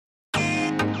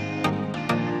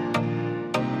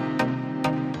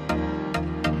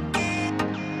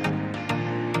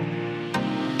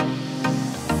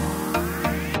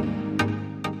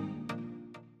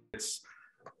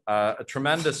A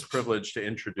tremendous privilege to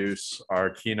introduce our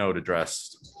keynote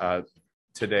address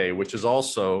today, which is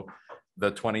also the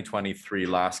 2023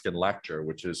 Laskin Lecture,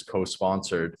 which is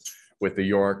co-sponsored with the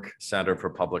York Center for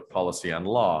Public Policy and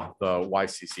Law, the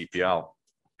YCCPL.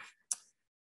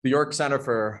 The York Center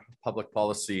for Public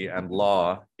Policy and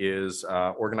Law is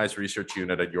an organized research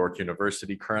unit at York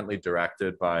University, currently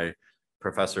directed by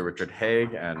Professor Richard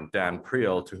Haig and Dan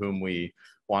Priel, to whom we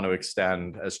want to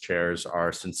extend as chairs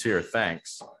our sincere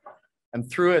thanks. And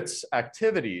through its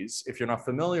activities, if you're not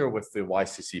familiar with the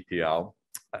YCCPL,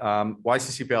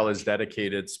 YCCPL is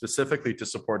dedicated specifically to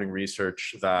supporting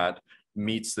research that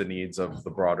meets the needs of the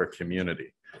broader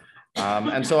community.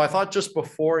 And so I thought, just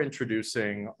before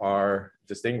introducing our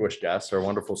distinguished guest, our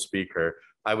wonderful speaker,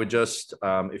 I would just,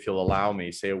 if you'll allow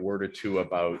me, say a word or two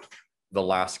about the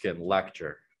Laskin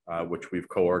Lecture, which we've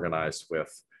co-organized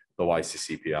with the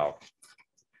YCCPL.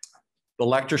 The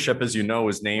lectureship, as you know,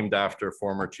 is named after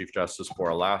former Chief Justice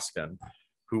Bora Laskin,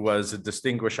 who was a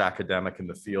distinguished academic in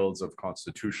the fields of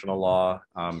constitutional law,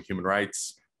 human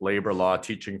rights, labor law,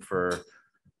 teaching for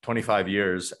 25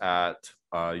 years at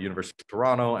University of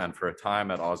Toronto and for a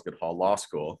time at Osgoode Law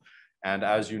School. And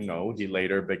as you know, he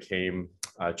later became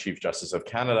Chief Justice of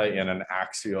Canada in an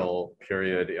axial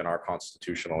period in our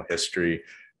constitutional history,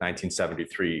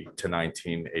 1973 to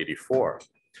 1984.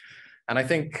 And I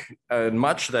think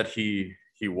much that he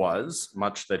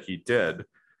did,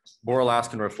 Bora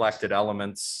Laskin reflected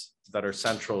elements that are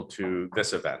central to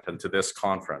this event and to this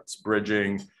conference,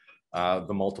 bridging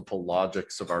the multiple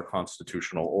logics of our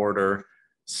constitutional order,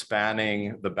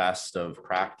 spanning the best of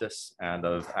practice and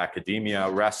of academia,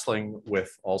 wrestling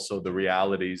with also the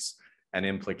realities and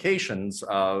implications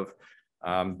of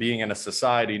being in a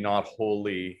society not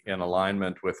wholly in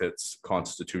alignment with its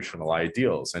constitutional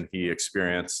ideals. And he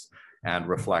experienced and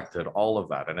reflected all of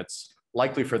that. And it's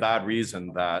likely for that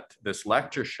reason that this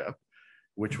lectureship,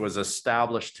 which was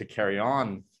established to carry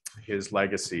on his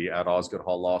legacy at Osgoode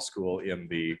Law School in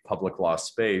the public law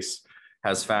space,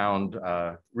 has found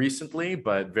recently,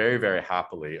 but very, very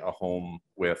happily, a home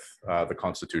with the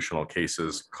Constitutional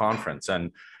Cases Conference. And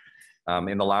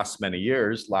in the last many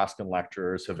years, Laskin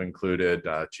lecturers have included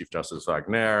Chief Justice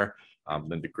Wagner,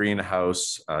 Linda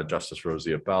Greenhouse, Justice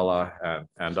Rosie Abella,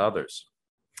 and others.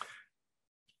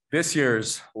 This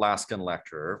year's Laskin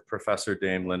lecturer, Professor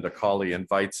Dame Linda Colley,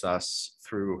 invites us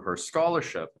through her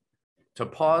scholarship to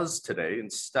pause today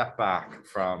and step back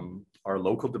from our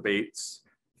local debates,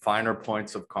 finer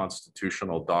points of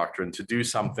constitutional doctrine, to do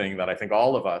something that I think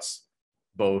all of us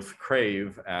both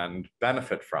crave and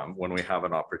benefit from when we have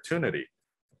an opportunity,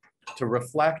 to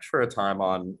reflect for a time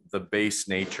on the base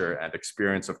nature and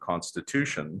experience of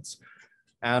constitutions,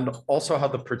 and also how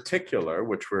the particular,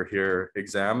 which we're here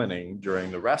examining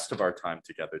during the rest of our time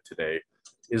together today,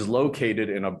 is located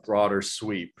in a broader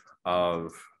sweep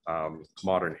of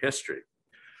modern history.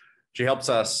 She helps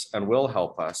us and will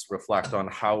help us reflect on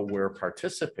how we're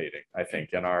participating, I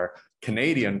think, in our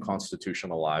Canadian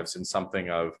constitutional lives in something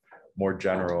of more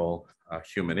general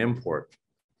human import.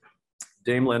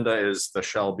 Dame Linda is the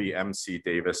Shelby M.C.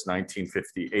 Davis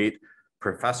 1958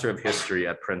 Professor of History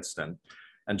at Princeton,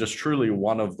 and just truly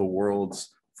one of the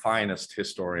world's finest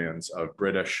historians of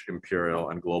British, imperial,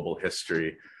 and global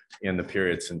history in the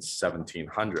period since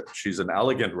 1700. She's an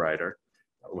elegant writer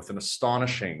with an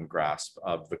astonishing grasp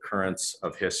of the currents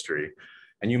of history.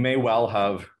 And you may well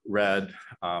have read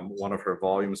one of her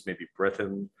volumes, maybe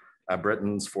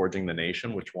Britain's Forging the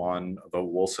Nation, which won the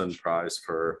Wolfson Prize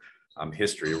for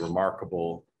History, a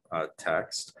remarkable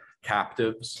text.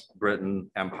 Captives, Britain,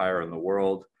 Empire, and the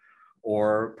World,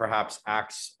 or perhaps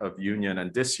Acts of Union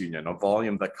and Disunion, a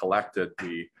volume that collected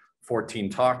the 14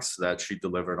 talks that she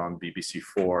delivered on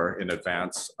BBC4 in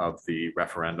advance of the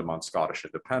referendum on Scottish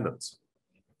independence.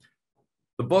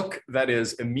 The book that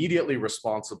is immediately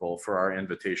responsible for our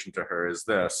invitation to her is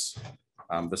this,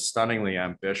 the stunningly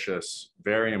ambitious,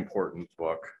 very important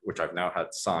book, which I've now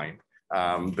had signed,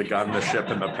 The Gun, the Ship,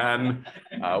 and the Pen,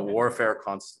 Warfare,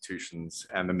 Constitutions,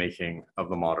 and the Making of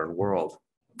the Modern World.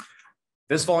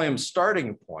 This volume's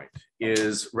starting point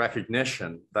is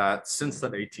recognition that since the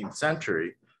 18th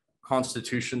century,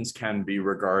 constitutions can be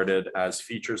regarded as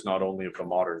features not only of the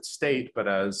modern state, but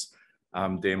as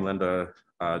Dame Linda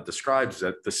describes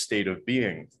it, the state of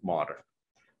being modern.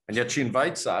 And yet she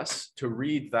invites us to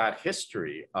read that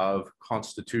history of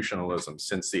constitutionalism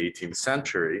since the 18th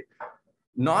century,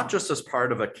 not just as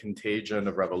part of a contagion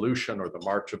of revolution or the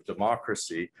march of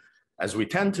democracy, as we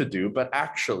tend to do, but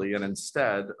actually and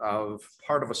instead of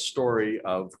part of a story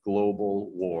of global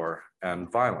war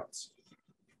and violence.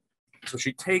 So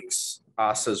she takes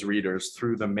us as readers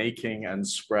through the making and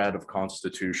spread of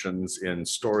constitutions in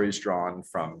stories drawn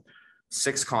from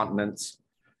 6 continents.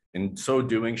 In so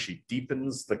doing, she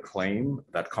deepens the claim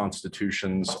that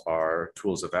constitutions are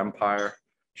tools of empire.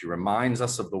 She reminds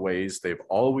us of the ways they've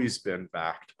always been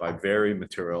backed by very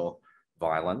material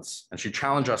violence. And she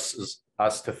challenges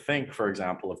us to think, for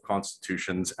example, of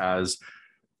constitutions as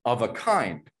of a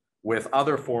kind with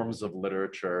other forms of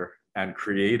literature and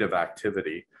creative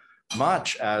activity,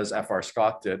 much as F.R.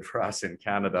 Scott did for us in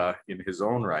Canada in his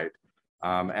own right.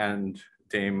 And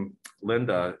Dame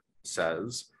Linda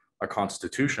says, a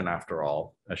constitution, after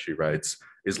all, as she writes,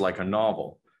 is like a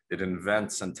novel. It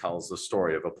invents and tells the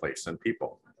story of a place and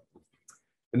people.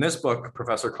 In this book,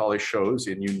 Professor Colley shows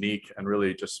in unique and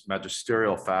really just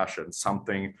magisterial fashion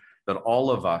something that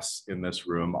all of us in this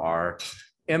room are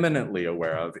eminently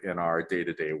aware of in our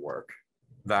day-to-day work.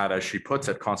 That, as she puts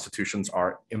it, constitutions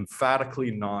are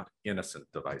emphatically not innocent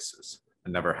devices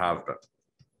and never have been.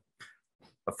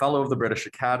 A fellow of the British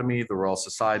Academy, the Royal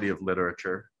Society of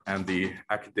Literature, and the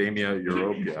Academia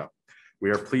Europea,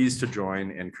 we are pleased to join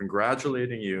in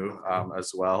congratulating you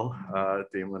as well,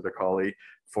 Dame Linda Colley,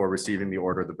 for receiving the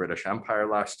Order of the British Empire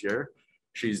last year.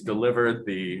 She's delivered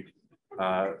the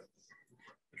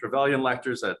Trevelyan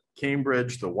Lectures at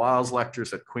Cambridge, the Wiles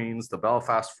Lectures at Queen's, the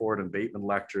Belfast, Ford, and Bateman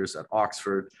Lectures at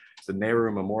Oxford, the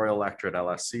Nehru Memorial Lecture at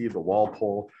LSE, the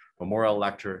Walpole Memorial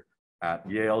Lecture at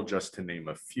Yale, just to name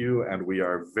a few. And we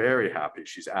are very happy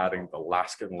she's adding the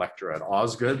Laskin Lecture at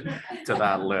Osgoode to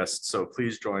that list. So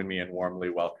please join me in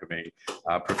warmly welcoming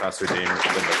Professor Dame Linda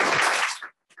Colley.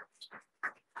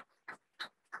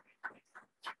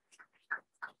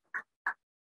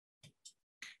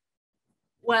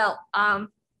 Well,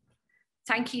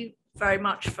 thank you very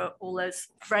much for all those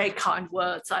very kind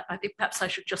words. I think perhaps I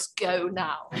should just go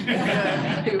now.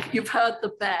 You've heard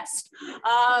the best.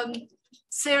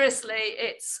 Seriously,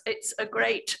 it's a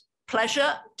great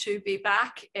pleasure to be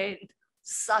back in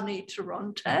sunny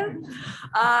Toronto.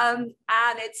 And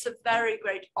it's a very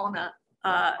great honor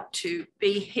to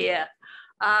be here.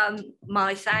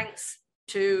 My thanks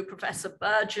to Professor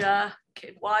Berger,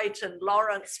 Kid White, and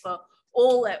Lawrence for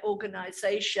all their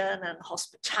organization and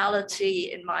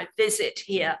hospitality in my visit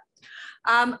here.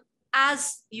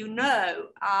 As you know,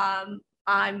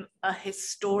 I'm a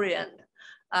historian,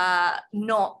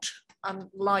 not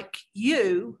unlike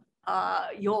you,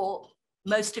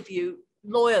 most of you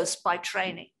lawyers by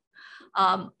training.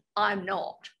 I'm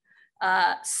not.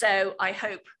 So I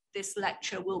hope this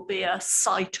lecture will be a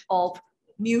site of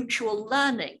mutual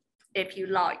learning, if you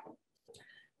like.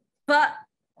 But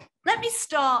let me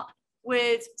start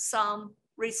with some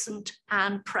recent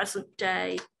and present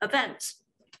day events.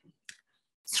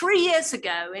 3 years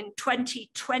ago, in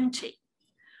 2020,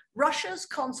 Russia's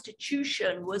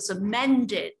constitution was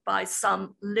amended by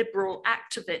some liberal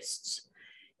activists,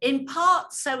 in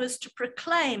part so as to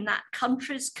proclaim that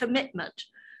country's commitment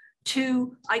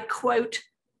to, I quote,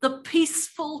 the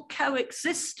peaceful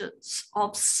coexistence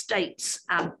of states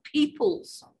and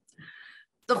peoples.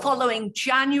 The following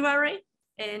January,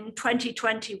 in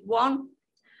 2021,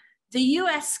 the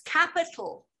US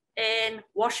Capitol in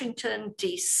Washington,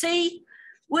 DC,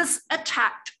 was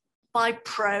attacked by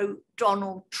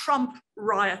pro-Donald Trump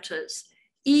rioters,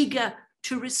 eager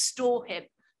to restore him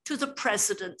to the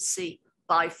presidency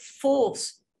by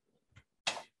force.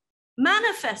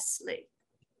 Manifestly,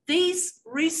 these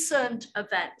recent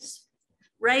events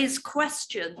raise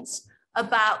questions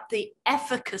about the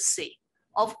efficacy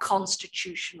of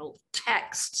constitutional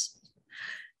texts.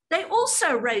 They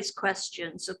also raise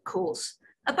questions, of course,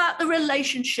 about the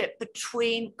relationship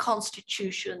between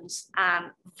constitutions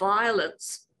and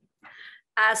violence.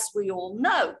 As we all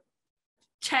know,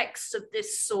 texts of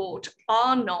this sort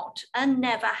are not and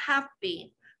never have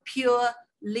been pure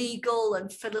legal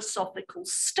and philosophical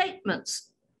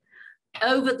statements.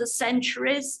 Over the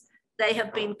centuries, they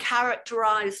have been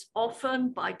characterized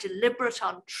often by deliberate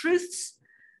untruths,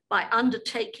 by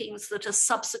undertakings that are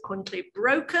subsequently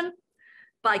broken,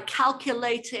 by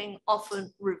calculating,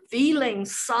 often revealing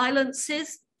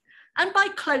silences, and by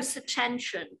close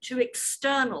attention to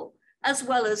external as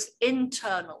well as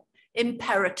internal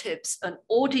imperatives and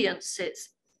audiences.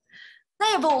 They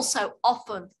have also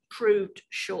often proved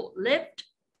short-lived,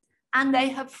 and they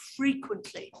have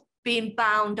frequently been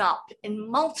bound up in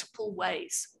multiple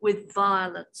ways with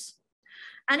violence.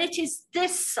 And it is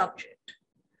this subject,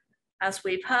 as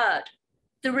we've heard,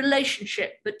 the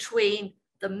relationship between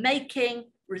the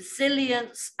making,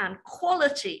 resilience, and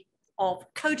quality of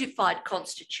codified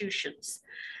constitutions,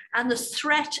 and the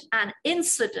threat and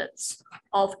incidence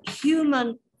of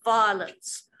human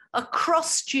violence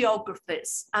across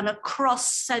geographies and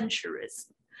across centuries,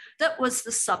 that was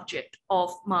the subject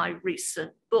of my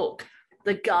recent book,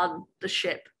 The Gun, the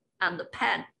Ship, and the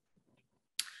Pen.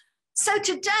 So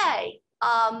today,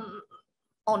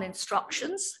 on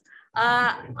instructions,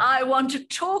 I want to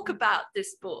talk about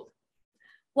this book,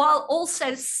 while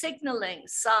also signaling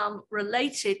some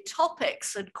related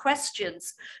topics and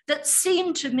questions that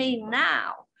seem to me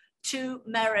now to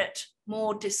merit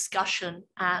more discussion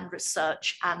and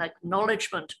research and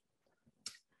acknowledgement.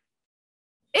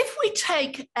 If we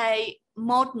take a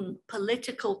modern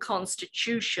political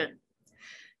constitution,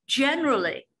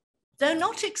 generally, though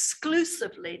not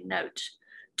exclusively, note,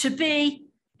 to be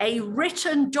a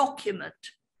written document,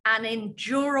 an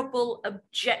endurable,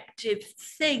 objective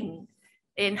thing,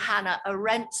 in Hannah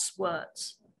Arendt's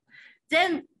words,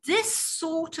 then this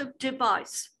sort of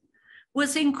device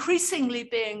was increasingly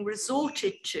being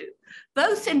resorted to,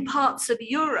 both in parts of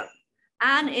Europe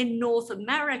and in North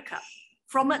America,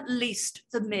 from at least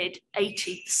the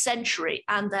mid-18th century,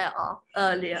 and there are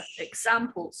earlier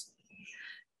examples.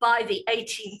 By the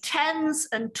 1810s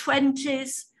and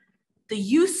 20s, the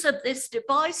use of this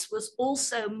device was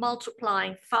also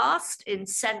multiplying fast in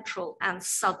Central and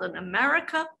Southern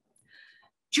America.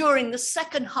 During the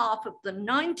second half of the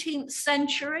 19th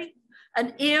century,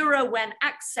 an era when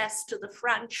access to the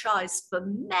franchise for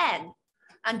men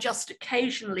and just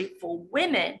occasionally for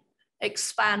women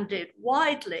expanded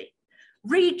widely,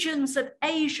 regions of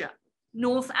Asia,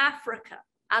 North Africa,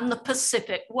 and the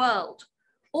Pacific world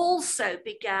also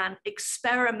began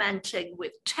experimenting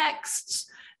with texts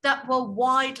that were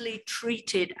widely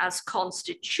treated as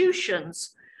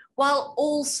constitutions, while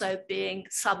also being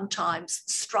sometimes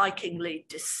strikingly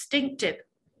distinctive.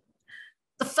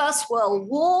 The First World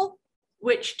War,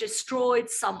 which destroyed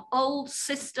some old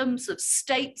systems of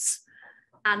states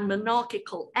and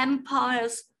monarchical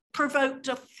empires, provoked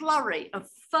a flurry of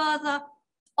further,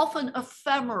 often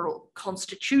ephemeral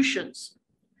constitutions.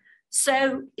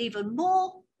 So even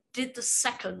more did the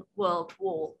Second World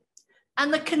War,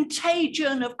 and the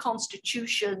contagion of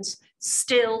constitutions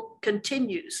still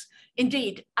continues,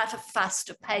 indeed at a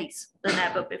faster pace than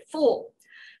ever before.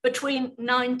 Between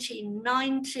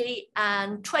 1990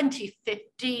 and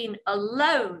 2015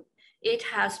 alone, it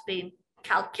has been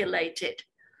calculated,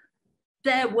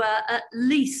 there were at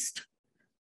least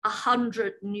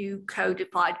 100 new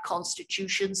codified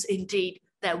constitutions. Indeed,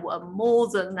 there were more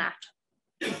than that.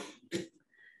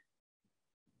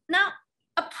 Now,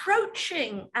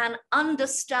 approaching and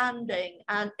understanding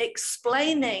and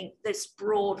explaining this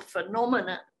broad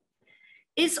phenomenon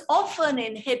is often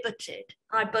inhibited,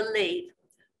 I believe,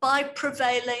 by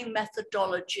prevailing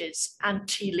methodologies and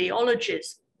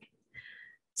teleologies.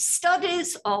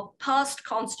 Studies of past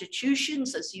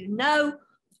constitutions, as you know,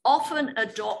 often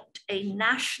adopt a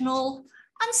national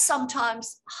and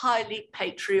sometimes highly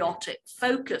patriotic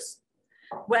focus,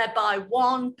 whereby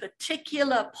one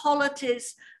particular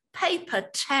polity's paper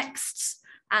texts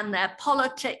and their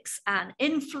politics and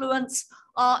influence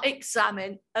are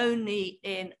examined only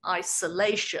in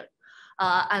isolation.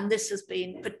 And this has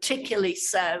been particularly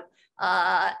so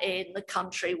in the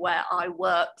country where I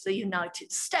work, the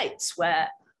United States, where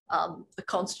the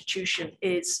Constitution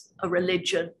is a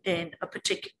religion in a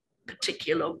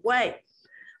particular way.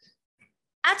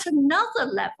 At another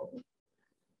level,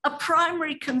 a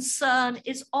primary concern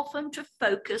is often to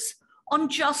focus on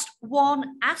just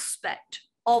one aspect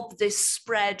of this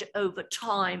spread over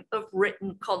time of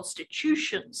written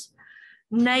constitutions,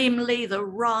 namely the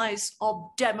rise of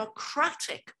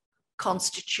democratic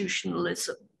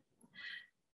constitutionalism.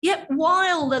 Yet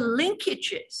while the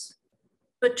linkages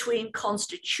between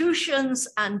constitutions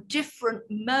and different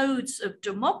modes of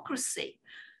democracy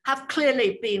have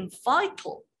clearly been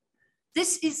vital,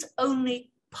 this is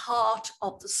only part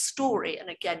of the story. And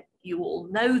again, you all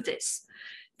know this.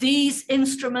 These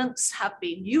instruments have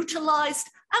been utilized,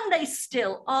 and they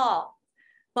still are,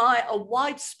 by a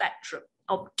wide spectrum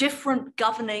of different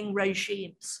governing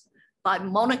regimes, by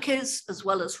monarchies as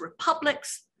well as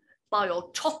republics, by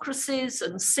autocracies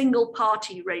and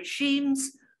single-party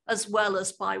regimes, as well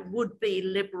as by would-be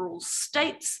liberal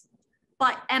states,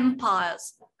 by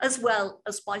empires, as well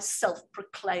as by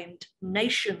self-proclaimed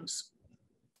nations.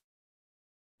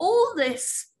 All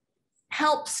this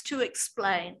helps to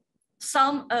explain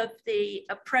some of the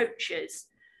approaches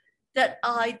that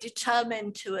I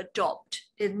determined to adopt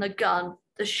in The Gun,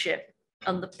 the Ship,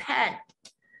 and the Pen,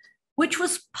 which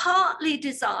was partly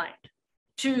designed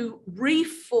to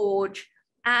reforge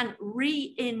and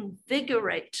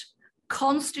reinvigorate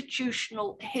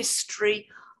constitutional history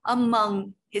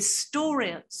among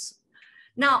historians.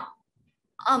 Now,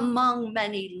 among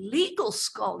many legal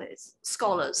scholars,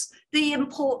 the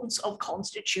importance of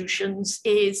constitutions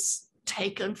is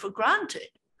taken for granted.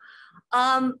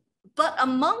 But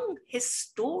among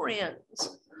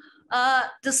historians,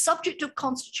 the subject of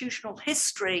constitutional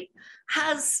history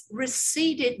has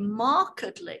receded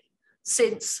markedly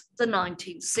since the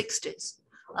 1960s.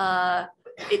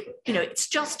 It's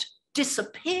just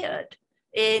disappeared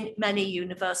in many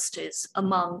universities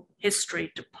among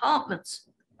history departments.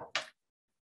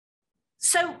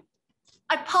 So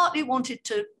I partly wanted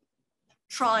to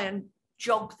try and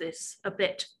jog this a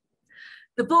bit.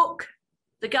 The book,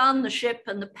 The Gun, the Ship,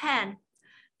 and the Pen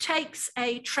takes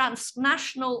a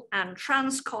transnational and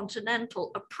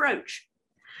transcontinental approach,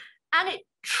 and it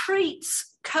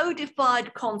treats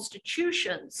codified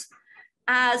constitutions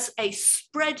as a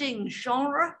spreading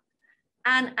genre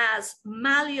and as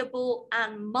malleable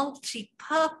and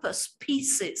multi-purpose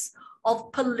pieces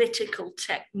of political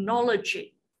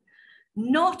technology,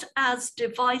 not as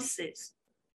devices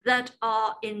that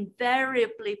are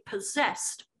invariably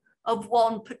possessed of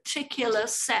one particular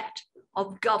set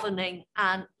of governing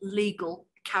and legal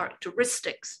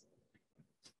characteristics.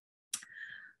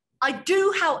 I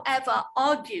do, however,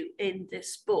 argue in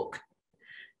this book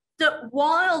that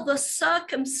while the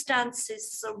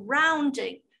circumstances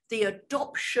surrounding the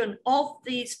adoption of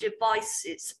these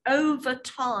devices over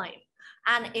time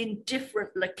and in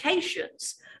different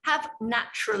locations have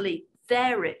naturally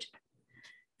varied,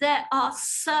 there are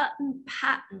certain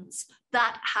patterns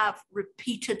that have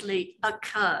repeatedly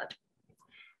occurred.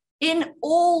 In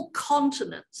all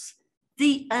continents,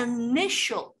 the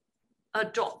initial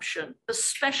adoption,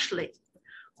 especially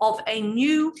of a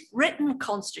new written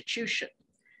constitution,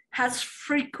 has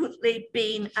frequently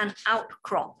been an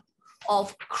outcrop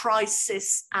of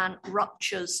crisis and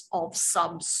ruptures of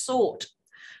some sort,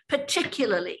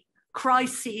 particularly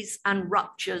crises and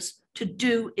ruptures to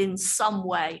do in some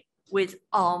way with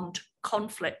armed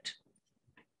conflict.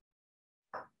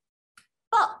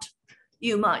 But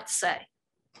you might say,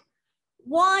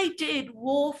 why did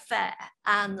warfare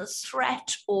and the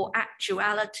threat or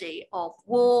actuality of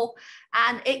war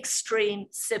and extreme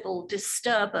civil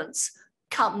disturbance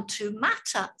come to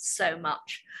matter so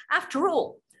much? After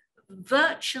all,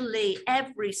 virtually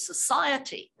every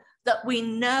society that we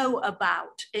know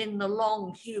about in the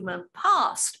long human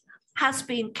past has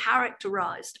been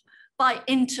characterized by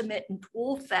intermittent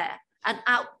warfare and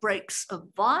outbreaks of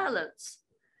violence.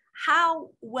 How,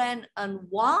 when, and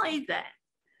why then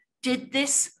did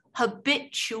this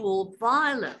habitual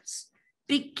violence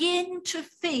begin to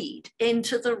feed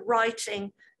into the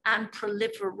writing and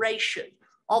proliferation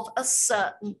of a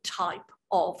certain type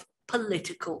of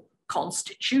political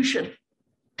constitution?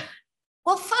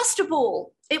 Well, first of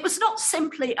all, it was not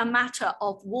simply a matter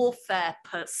of warfare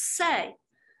per se,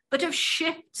 but of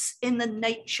shifts in the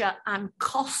nature and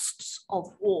costs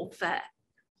of warfare.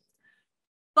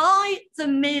 By the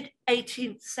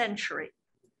mid-18th century,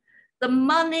 the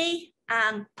money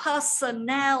and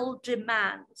personnel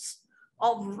demands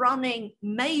of running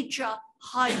major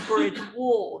hybrid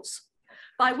wars,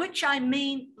 by which I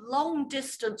mean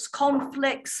long-distance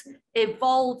conflicts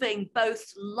involving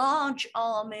both large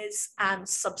armies and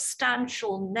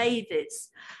substantial navies,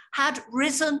 had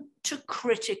risen to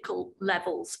critical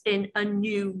levels in a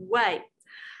new way.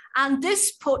 And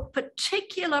this put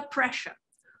particular pressure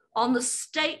on the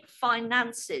state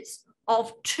finances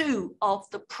of two of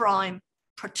the prime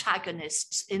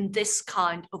protagonists in this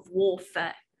kind of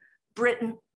warfare,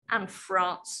 Britain and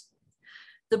France.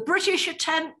 The British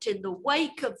attempt in the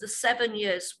wake of the 7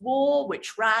 Years' War,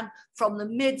 which ran from the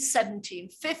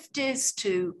mid-1750s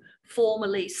to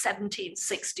formally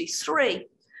 1763,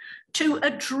 to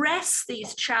address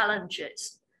these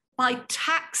challenges by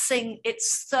taxing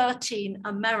its 13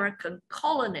 American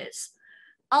colonies,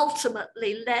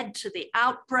 ultimately led to the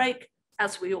outbreak,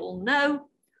 as we all know,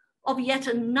 of yet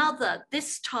another,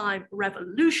 this time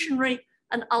revolutionary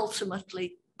and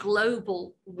ultimately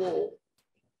global war.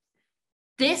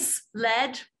 This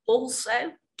led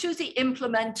also to the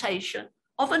implementation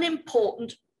of an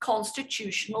important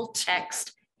constitutional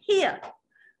text here,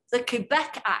 the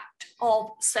Quebec Act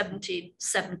of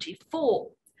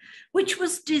 1774, which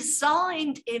was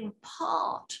designed in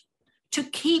part to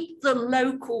keep the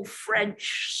local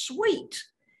French sweet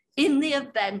in the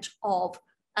event of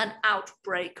an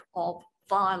outbreak of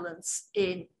violence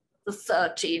in the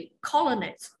 13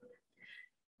 colonies.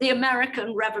 The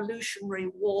American Revolutionary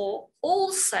War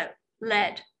also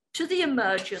led to the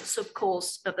emergence, of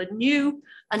course, of a new,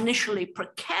 initially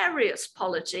precarious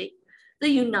polity, the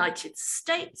United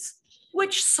States,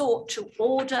 which sought to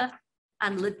order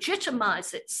and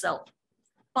legitimize itself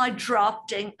by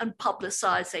drafting and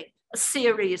publicizing a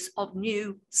series of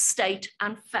new state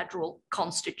and federal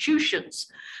constitutions,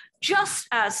 just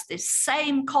as this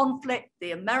same conflict,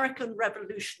 the American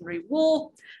Revolutionary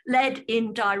War, led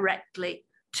indirectly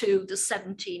to the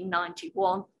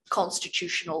 1791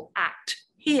 Constitutional Act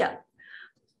here.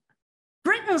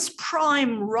 Britain's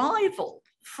prime rival,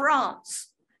 France,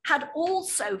 had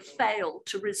also failed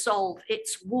to resolve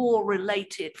its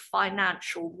war-related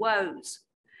financial woes,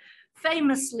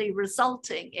 famously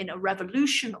resulting in a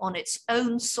revolution on its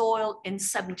own soil in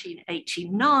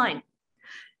 1789.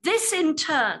 This in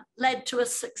turn led to a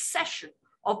succession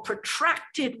of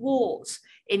protracted wars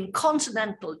in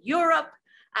continental Europe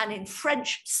and in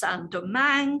French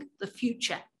Saint-Domingue, the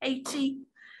future Haiti,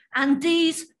 and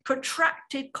these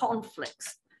protracted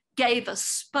conflicts gave a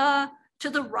spur to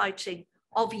the writing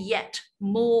of yet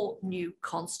more new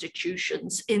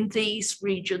constitutions in these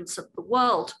regions of the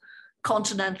world,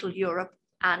 continental Europe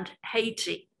and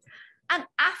Haiti. And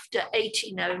after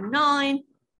 1809,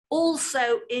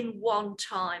 also in one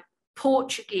time,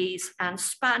 Portuguese and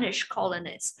Spanish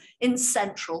colonies in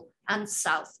Central and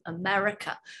South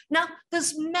America. Now,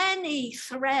 there's many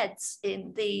threads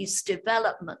in these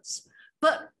developments,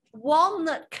 but one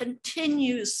that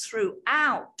continues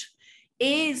throughout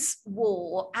is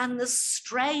war and the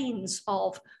strains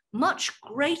of much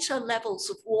greater levels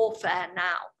of warfare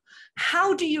now.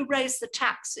 How do you raise the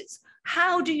taxes?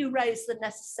 How do you raise the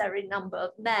necessary number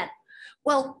of men?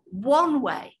 Well, one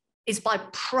way is by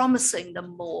promising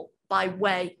them more by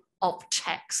way of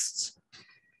texts.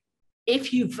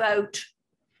 If you vote,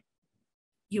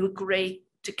 you agree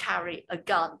to carry a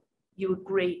gun, you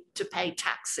agree to pay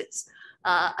taxes,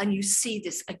 and you see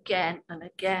this again and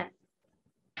again.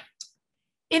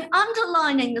 In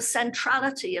underlining the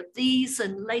centrality of these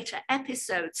and later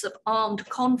episodes of armed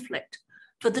conflict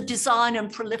for the design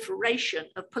and proliferation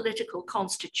of political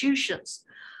constitutions,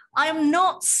 I am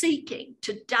not seeking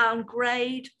to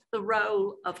downgrade the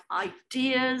role of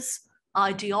ideas,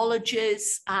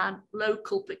 ideologies, and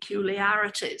local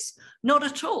peculiarities, not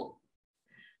at all.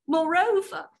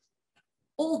 Moreover,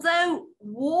 although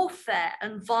warfare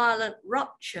and violent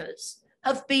ruptures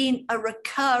have been a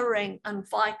recurring and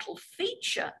vital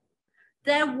feature,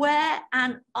 there were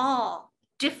and are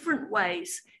different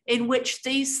ways in which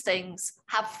these things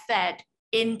have fed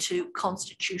into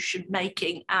constitution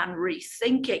making and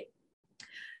rethinking.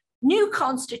 New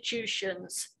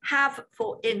constitutions have,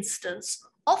 for instance,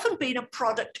 often been a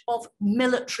product of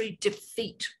military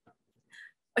defeat,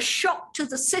 a shock to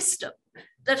the system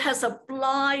that has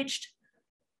obliged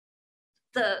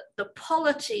the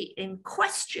polity in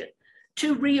question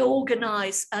to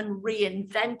reorganize and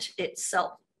reinvent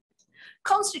itself.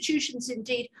 Constitutions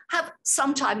indeed have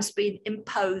sometimes been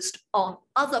imposed on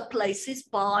other places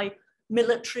by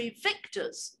military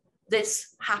victors.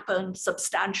 This happened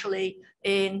substantially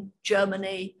in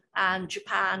Germany and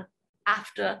Japan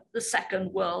after the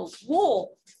Second World War.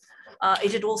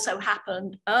 It had also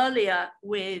happened earlier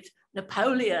with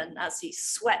Napoleon as he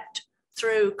swept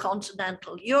through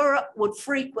continental Europe, would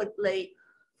frequently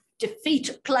defeat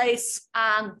a place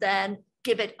and then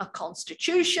give it a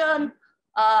constitution,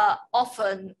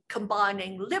 often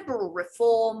combining liberal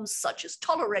reforms such as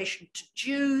toleration to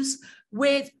Jews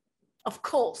with, of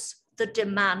course, the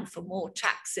demand for more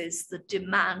taxes, the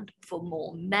demand for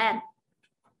more men.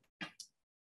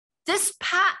 This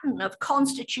pattern of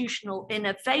constitutional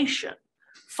innovation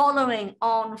following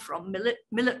on from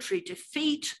military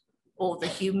defeat or the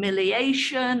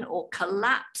humiliation or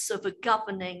collapse of a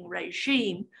governing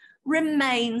regime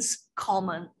remains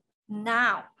common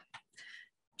now.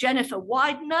 Jennifer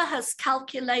Widener has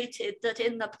calculated that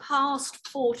in the past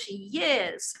 40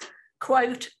 years,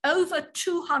 quote, over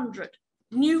 200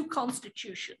 new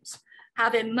constitutions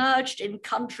have emerged in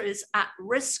countries at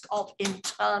risk of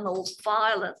internal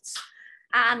violence,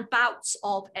 and bouts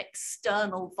of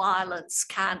external violence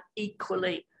can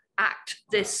equally act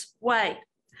this way.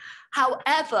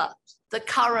 However, the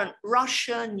current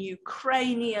Russian,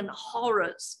 Ukrainian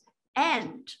horrors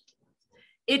end,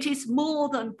 it is more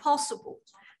than possible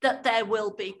that there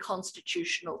will be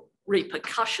constitutional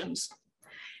repercussions.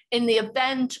 In the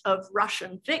event of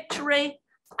Russian victory,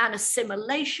 an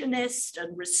assimilationist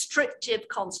and restrictive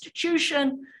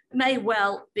constitution may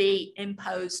well be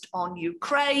imposed on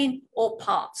Ukraine or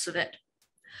parts of it.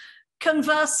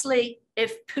 Conversely,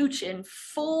 if Putin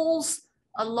falls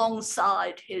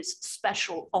alongside his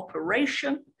special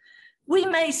operation, we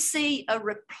may see a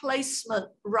replacement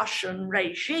Russian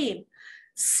regime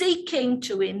seeking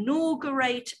to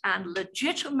inaugurate and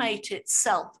legitimate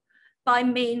itself by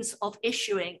means of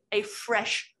issuing a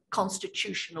fresh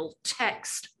constitutional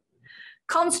text.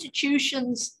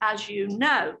 Constitutions, as you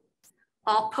know,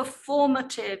 are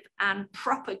performative and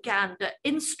propaganda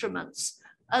instruments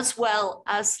as well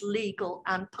as legal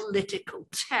and political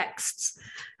texts.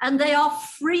 And they are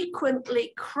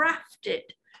frequently crafted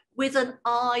with an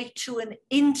eye to an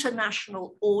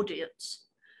international audience,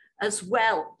 as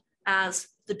well as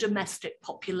the domestic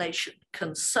population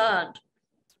concerned.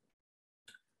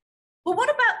 But what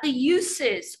about the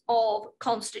uses of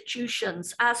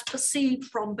constitutions as perceived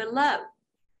from below,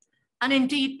 and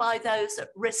indeed by those at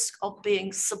risk of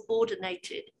being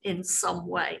subordinated in some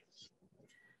way?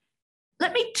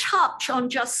 Let me touch on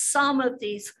just some of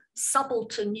these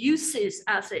subaltern uses,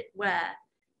 as it were,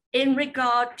 in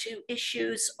regard to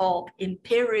issues of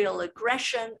imperial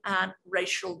aggression and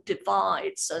racial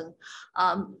divides. And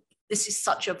this is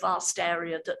such a vast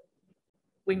area that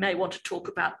we may want to talk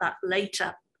about that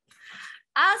later.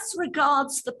 As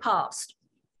regards the past,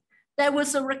 there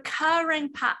was a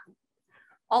recurring pattern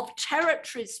of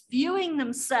territories viewing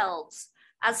themselves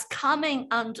as coming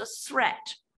under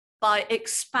threat by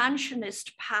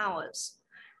expansionist powers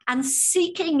and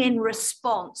seeking in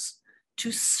response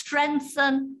to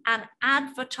strengthen and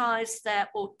advertise their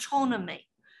autonomy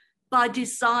by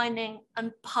designing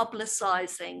and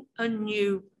publicizing a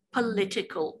new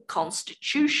political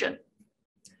constitution.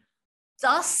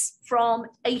 Thus, from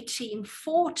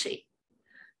 1840,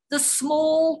 the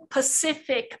small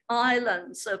Pacific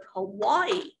islands of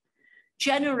Hawaii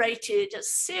generated a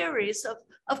series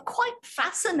of quite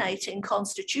fascinating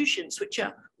constitutions, which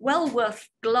are well worth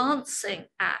glancing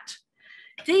at.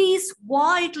 These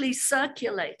widely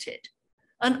circulated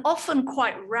and often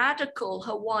quite radical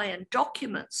Hawaiian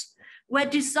documents were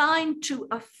designed to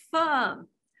affirm,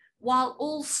 while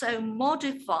also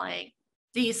modifying,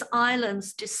 these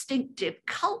islands' distinctive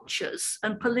cultures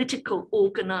and political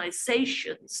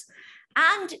organizations,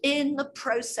 and in the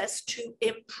process to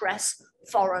impress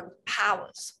foreign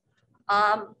powers.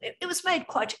 It was made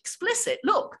quite explicit.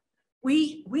 Look,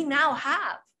 we now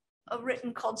have a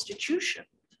written constitution.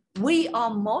 We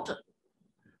are modern.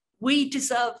 We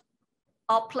deserve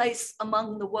our place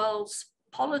among the world's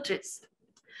polities.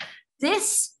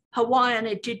 This Hawaiian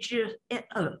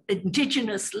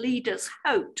indigenous leaders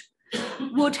hoped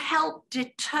would help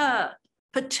deter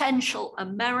potential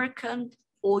American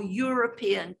or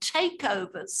European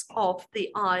takeovers of the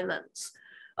islands,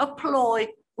 a ploy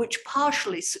which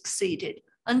partially succeeded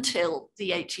until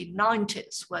the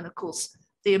 1890s, when, of course,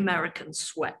 the Americans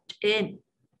swept in.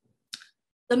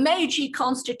 The Meiji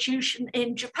Constitution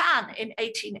in Japan in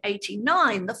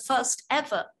 1889, the first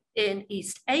ever in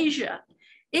East Asia,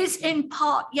 is in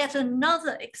part yet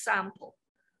another example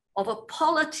of a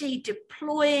polity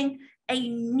deploying a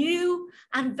new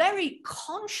and very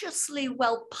consciously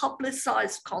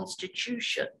well-publicized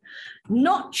constitution,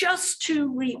 not just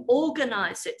to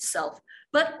reorganize itself,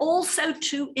 but also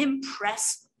to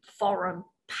impress foreign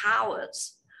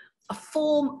powers, a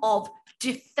form of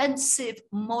defensive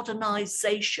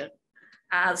modernization,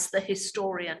 as the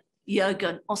historian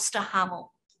Jürgen Osterhammel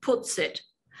puts it.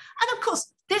 And of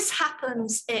course, this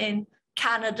happens in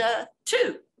Canada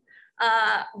too,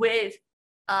 with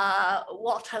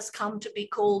what has come to be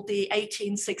called the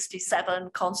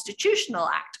 1867 Constitutional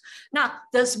Act. Now,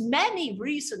 there's many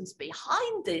reasons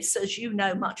behind this, as you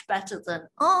know much better than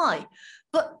I,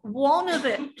 but one of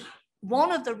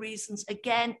the reasons,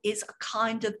 again, is a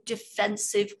kind of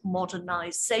defensive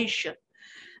modernization.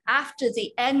 After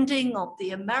the ending of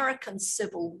the American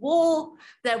Civil War,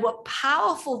 there were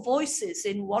powerful voices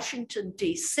in Washington,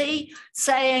 D.C.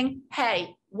 saying,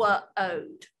 hey, we're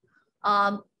owed.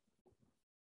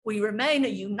 We remain a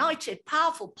united,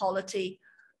 powerful polity.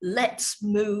 Let's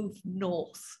move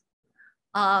north.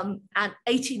 And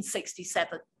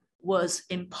 1867 was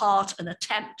in part an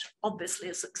attempt, obviously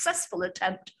a successful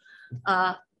attempt,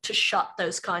 to shut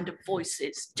those kind of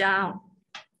voices down.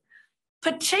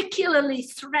 Particularly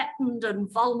threatened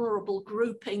and vulnerable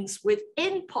groupings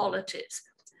within politics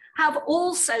have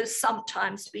also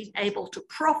sometimes been able to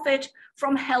profit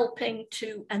from helping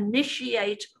to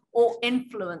initiate or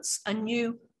influence a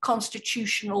new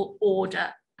constitutional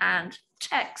order and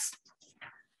text.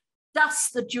 Thus,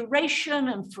 the duration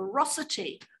and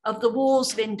ferocity of the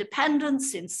wars of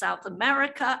independence in South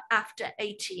America after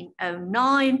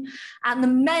 1809 and the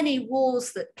many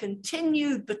wars that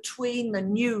continued between the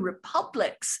new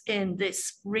republics in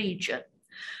this region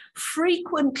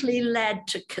frequently led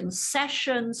to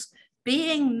concessions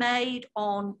being made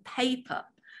on paper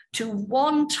to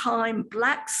one-time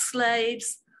Black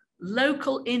slaves,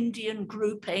 local Indian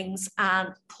groupings, and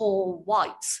poor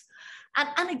whites.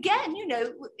 And again, you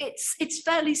know, it's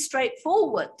fairly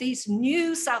straightforward. These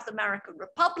new South American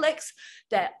republics,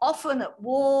 they're often at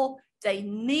war, they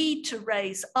need to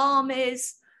raise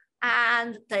armies.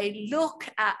 and they look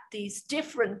at these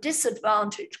different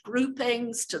disadvantaged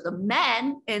groupings, to the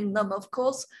men in them, of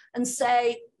course, and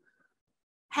say,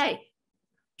 hey,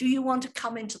 do you want to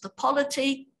come into the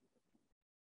polity?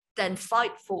 Then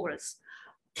fight for us.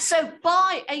 So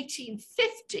by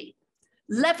 1850,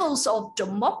 levels of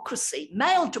democracy,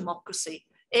 male democracy,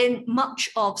 in much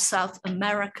of South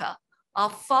America are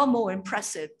far more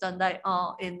impressive than they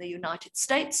are in the United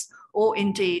States, or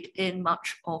indeed in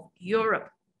much of Europe.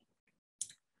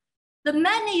 The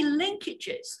many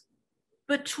linkages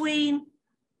between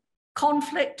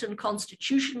conflict and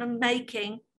constitution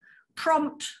making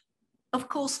prompt, of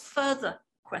course, further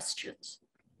questions.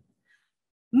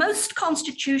 Most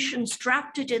constitutions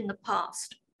drafted in the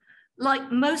past,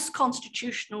 like most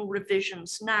constitutional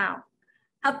revisions now,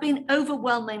 have been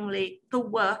overwhelmingly the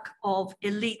work of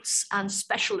elites and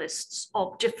specialists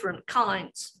of different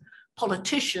kinds,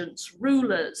 politicians,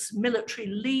 rulers, military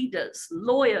leaders,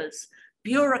 lawyers,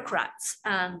 bureaucrats,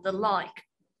 and the like.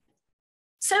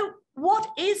 So what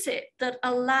is it that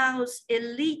allows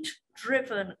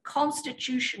elite-driven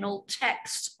constitutional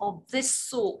texts of this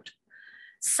sort,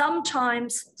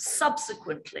 sometimes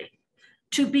subsequently,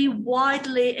 to be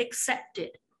widely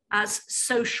accepted as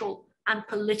social and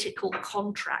political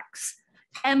contracts,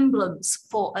 emblems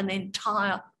for an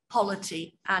entire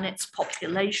polity and its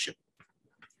population?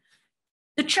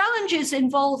 The challenges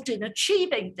involved in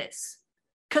achieving this,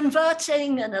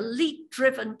 converting an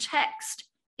elite-driven text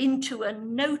into a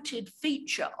noted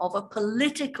feature of a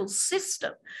political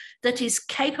system that is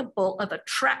capable of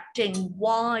attracting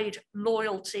wide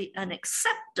loyalty and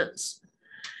acceptance,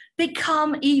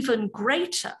 become even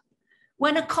greater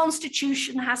when a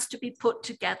constitution has to be put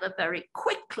together very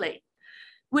quickly,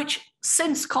 which,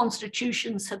 since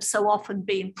constitutions have so often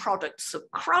been products of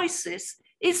crisis,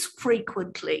 is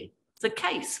frequently the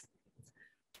case.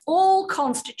 All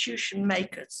constitution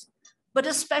makers, but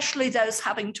especially those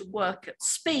having to work at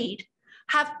speed,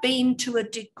 have been to a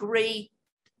degree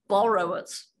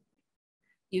borrowers.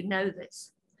 You know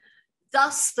this.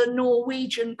 Thus, the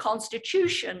Norwegian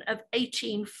Constitution of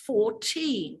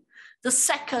 1814, the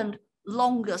second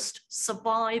longest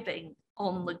surviving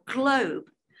on the globe,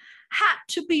 had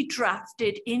to be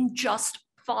drafted in just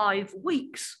 5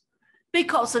 weeks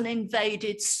because an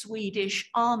invaded Swedish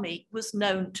army was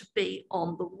known to be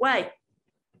on the way.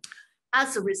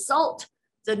 As a result,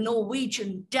 the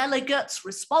Norwegian delegates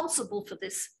responsible for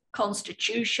this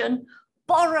constitution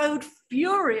borrowed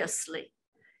furiously,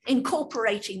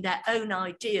 incorporating their own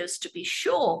ideas to be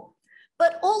sure,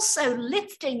 but also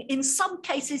lifting, in some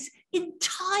cases,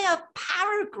 entire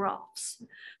paragraphs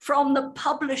from the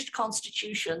published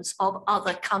constitutions of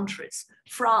other countries,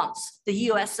 France, the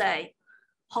USA,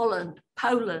 Holland,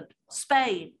 Poland,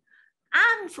 Spain,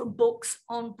 and from books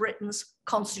on Britain's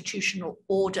constitutional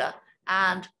order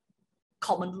and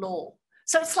common law.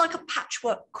 So it's like a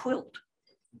patchwork quilt.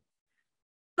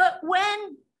 But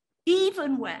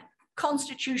even when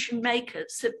constitution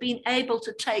makers have been able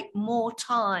to take more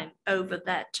time over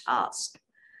their task,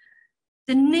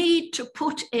 the need to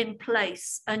put in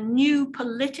place a new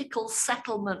political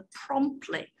settlement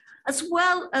promptly, as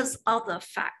well as other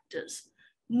factors,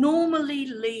 normally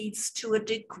leads to a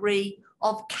degree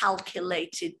of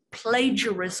calculated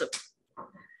plagiarism.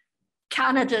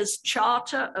 Canada's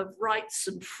Charter of Rights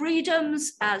and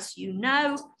Freedoms, as you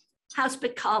know, has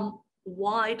become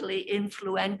widely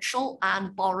influential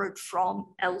and borrowed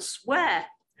from elsewhere.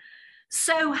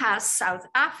 So has South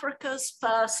Africa's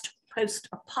first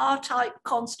post-apartheid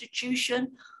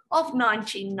constitution of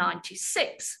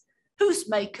 1996, whose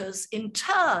makers in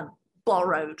turn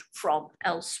borrowed from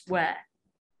elsewhere.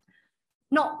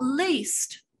 Not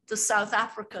least, the South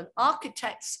African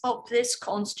architects of this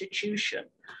constitution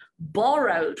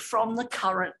borrowed from the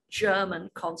current German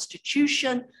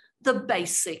constitution, the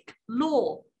Basic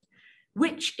Law,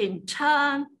 which in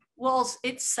turn was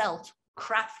itself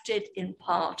crafted in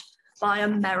part by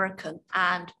American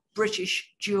and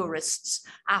British jurists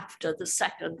after the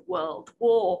Second World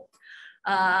War.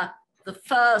 The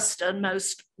first and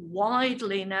most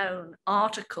widely known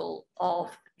article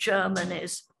of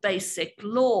Germany's Basic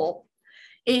Law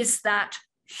is that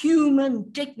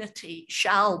human dignity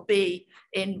shall be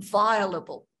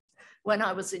inviolable. When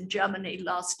I was in Germany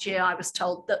last year, I was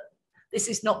told that this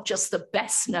is not just the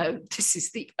best known, this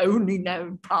is the only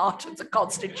known part of the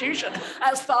Constitution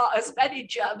as far as many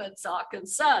Germans are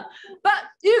concerned. But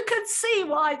you can see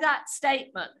why that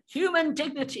statement, human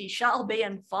dignity shall be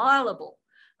inviolable,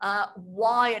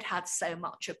 why it had so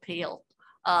much appeal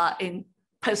in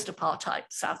post-apartheid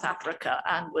South Africa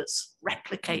and was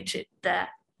replicated there.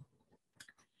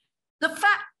 The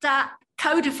fact that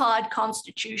Codified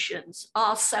constitutions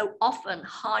are so often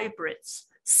hybrids,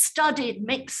 studied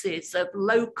mixes of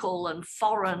local and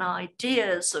foreign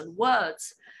ideas and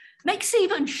words, makes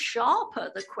even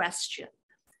sharper the question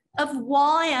of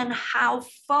why and how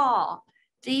far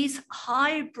these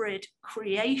hybrid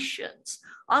creations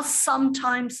are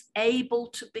sometimes able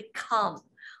to become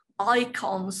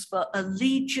icons for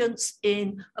allegiance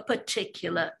in a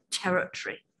particular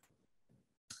territory.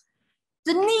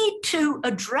 The need to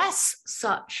address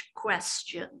such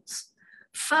questions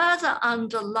further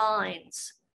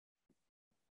underlines,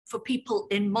 for people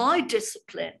in my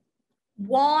discipline,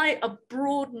 why a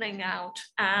broadening out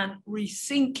and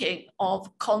rethinking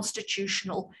of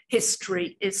constitutional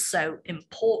history is so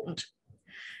important.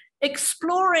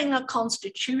 Exploring a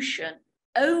constitution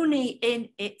only in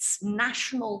its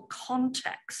national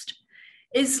context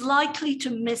is likely to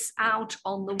miss out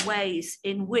on the ways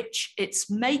in which its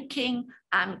making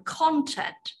and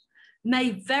content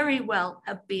may very well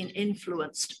have been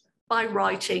influenced by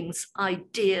writings,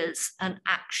 ideas, and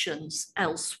actions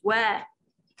elsewhere.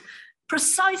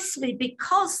 Precisely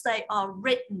because they are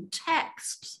written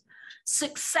texts,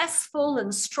 successful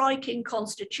and striking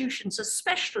constitutions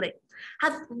especially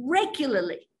have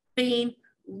regularly been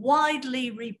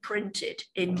widely reprinted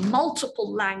in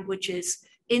multiple languages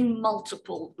in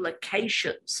multiple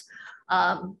locations.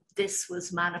 This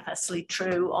was manifestly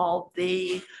true of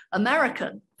the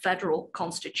American federal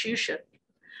constitution,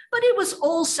 but it was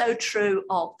also true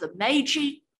of the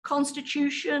Meiji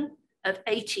Constitution of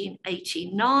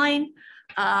 1889,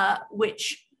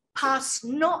 which passed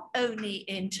not only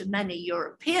into many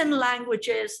European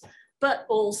languages, but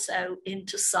also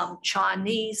into some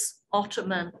Chinese,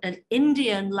 Ottoman, and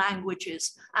Indian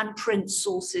languages and print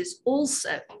sources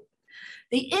also.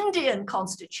 The Indian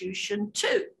constitution,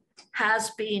 too,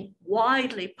 has been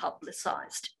widely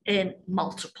publicized in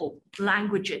multiple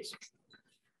languages.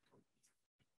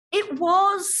 It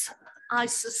was, I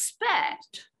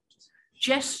suspect,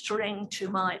 gesturing to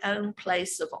my own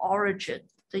place of origin,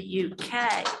 the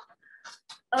UK,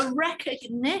 a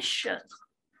recognition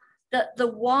that the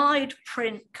wide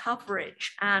print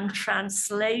coverage and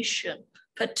translation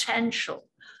potential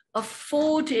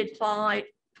afforded by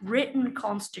written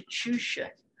constitution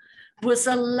was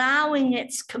allowing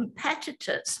its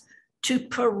competitors to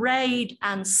parade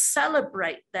and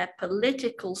celebrate their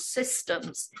political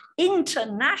systems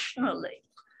internationally,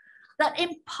 that in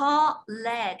part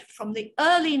led from the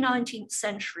early 19th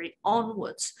century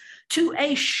onwards to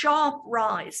a sharp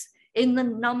rise in the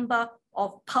number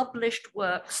of published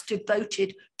works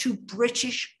devoted to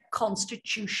British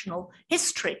constitutional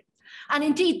history. And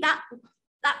indeed, that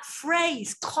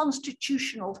phrase,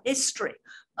 constitutional history,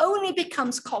 only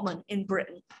becomes common in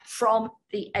Britain from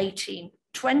the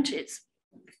 1820s.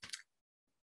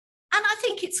 And I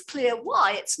think it's clear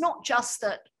why. It's not just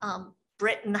that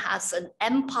Britain has an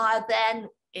empire then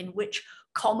in which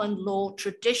common law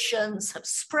traditions have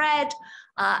spread,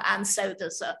 and so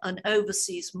there's an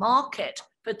overseas market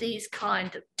for these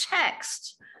kind of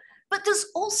texts. But there's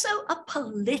also a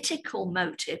political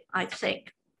motive, I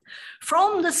think.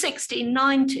 From the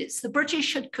 1690s, the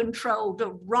British had controlled a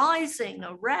rising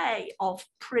array of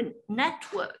print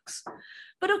networks,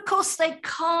 but of course they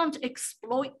can't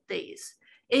exploit these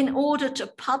in order to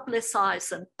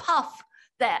publicize and puff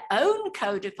their own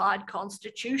codified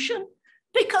constitution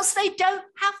because they don't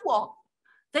have one.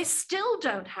 They still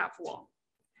don't have one.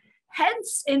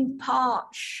 Hence, in part,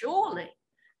 surely,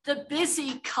 the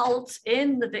busy cult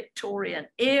in the Victorian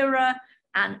era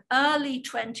and early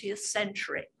 20th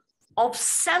century of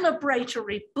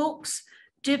celebratory books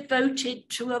devoted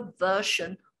to a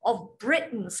version of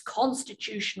Britain's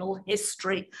constitutional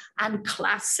history and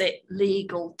classic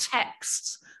legal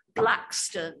texts,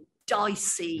 Blackstone,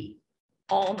 Dicey,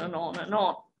 on and on and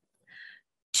on.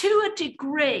 To a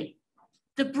degree,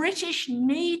 the British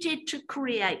needed to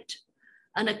create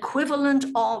an equivalent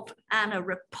of and a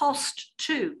riposte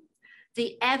to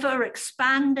the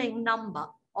ever-expanding number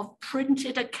of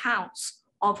printed accounts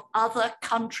of other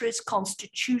countries'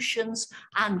 constitutions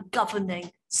and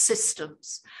governing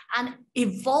systems. And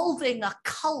evolving a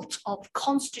cult of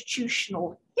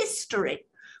constitutional history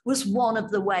was one of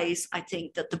the ways, I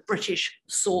think, that the British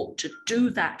sought to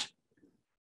do that.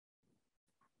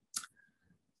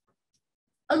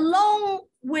 Along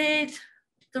with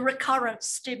the recurrent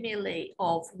stimuli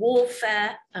of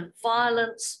warfare and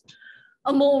violence,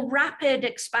 a more rapid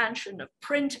expansion of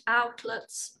print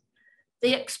outlets,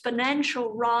 the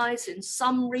exponential rise in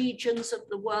some regions of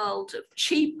the world of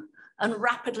cheap and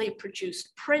rapidly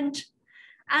produced print,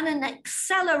 and an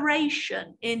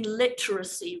acceleration in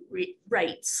literacy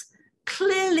rates,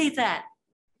 clearly then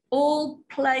all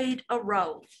played a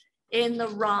role in the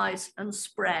rise and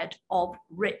spread of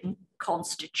written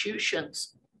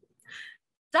constitutions.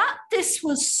 That this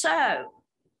was so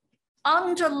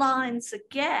underlines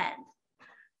again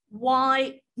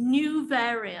why new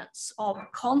variants of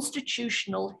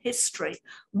constitutional history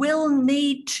will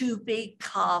need to be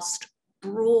cast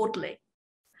broadly,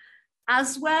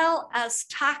 as well as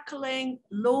tackling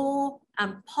law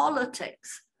and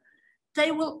politics.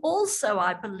 They will also,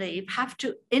 I believe, have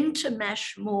to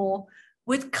intermesh more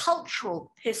with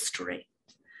cultural history,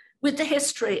 with the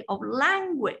history of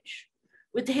language,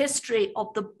 with the history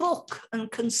of the book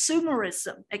and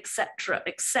consumerism, etc.,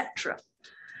 etc.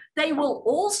 They will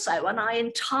also, and I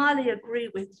entirely agree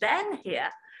with Ben here,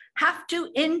 have to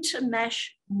intermesh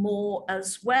more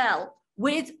as well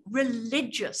with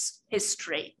religious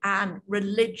history and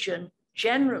religion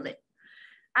generally.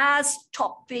 As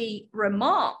Topby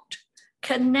remarked,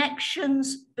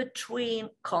 connections between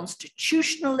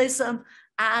constitutionalism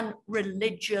and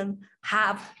religion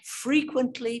have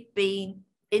frequently been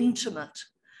intimate.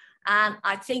 And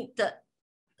I think that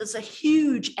there's a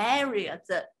huge area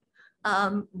that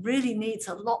really needs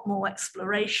a lot more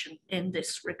exploration in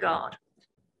this regard.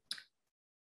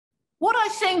 What I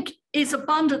think is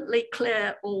abundantly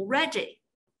clear already,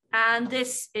 and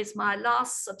this is my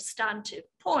last substantive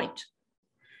point,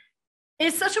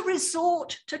 is that a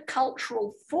resort to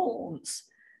cultural forms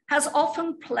has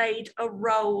often played a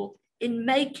role in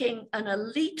making an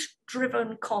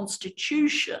elite-driven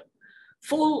constitution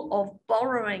full of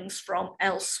borrowings from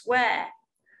elsewhere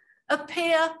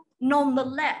appear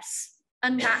nonetheless a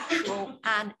natural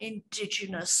and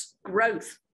indigenous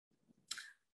growth.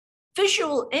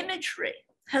 Visual imagery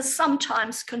has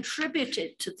sometimes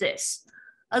contributed to this,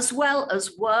 as well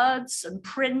as words and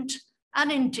print,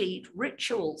 and indeed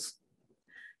rituals.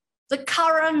 The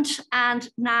current and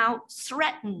now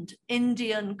threatened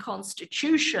Indian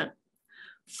Constitution,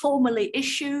 formally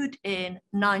issued in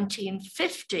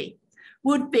 1950,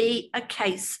 would be a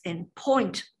case in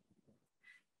point.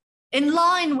 In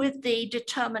line with the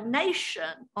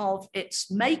determination of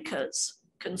its makers,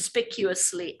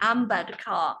 conspicuously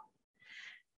Ambedkar,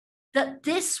 that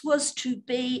this was to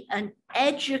be an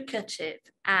educative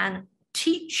and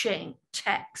teaching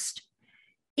text,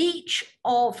 each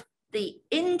of the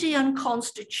Indian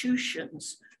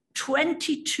Constitution's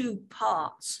 22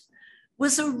 parts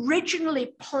was originally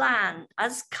planned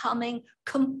as coming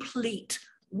complete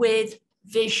with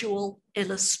visual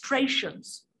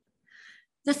illustrations.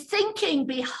 The thinking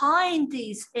behind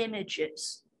these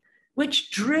images,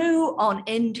 which drew on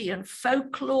Indian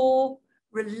folklore,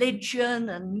 religion,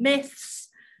 and myths,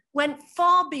 went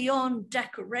far beyond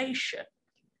decoration.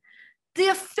 The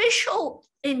official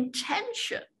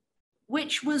intention,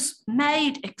 which was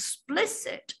made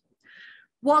explicit,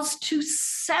 was to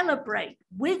celebrate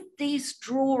with these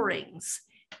drawings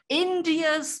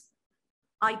India's,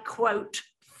 I quote,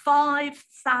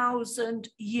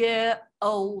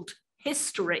 5,000-year-old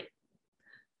history,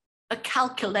 a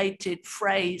calculated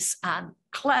phrase and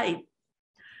claim,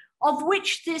 of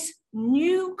which this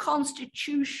new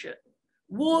constitution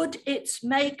would, its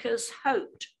makers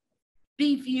hoped,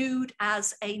 be viewed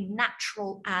as a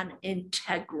natural and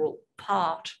integral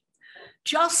part.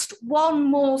 Just one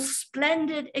more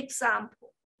splendid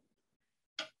example,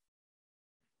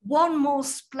 one more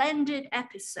splendid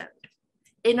episode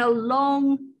in a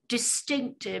long,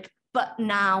 distinctive, but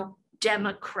now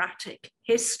democratic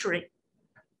history.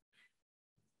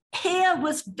 Here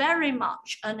was very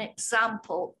much an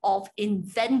example of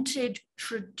invented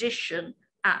tradition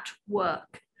at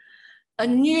work, a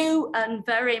new and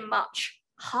very much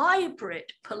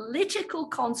hybrid political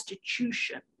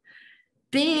constitution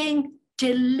being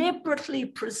deliberately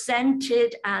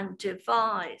presented and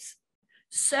devised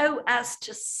so as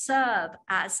to serve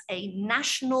as a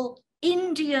national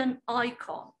Indian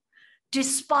icon,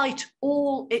 despite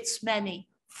all its many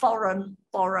foreign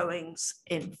borrowings.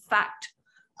 In fact,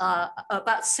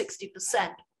 about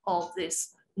 60% of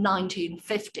this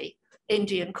 1950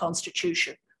 Indian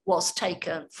Constitution was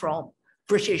taken from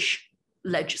British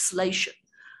legislation.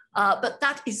 But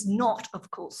that is not,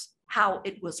 of course, how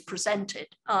it was presented.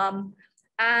 And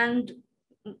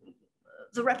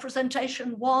the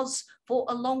representation was, for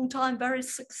a long time, very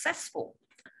successful.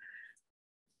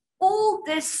 All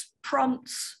this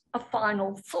prompts a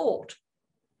final thought.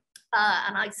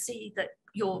 And I see that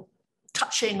you're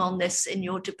touching on this in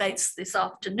your debates this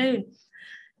afternoon.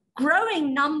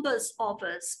 Growing numbers of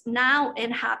us now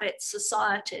inhabit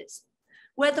societies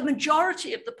where the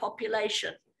majority of the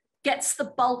population gets the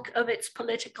bulk of its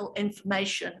political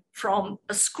information from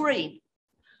a screen,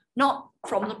 not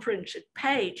from the printed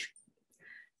page.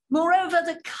 Moreover,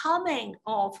 the coming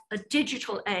of a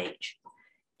digital age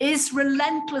is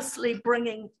relentlessly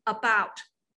bringing about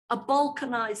a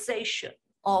balkanization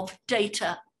of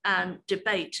data and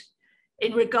debate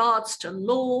in regards to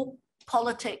law,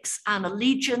 politics, and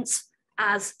allegiance,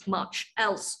 as much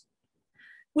else.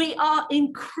 We are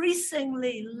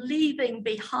increasingly leaving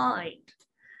behind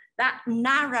that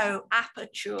narrow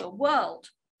aperture world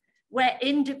where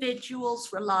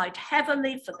individuals relied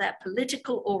heavily for their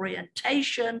political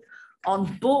orientation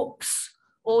on books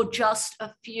or just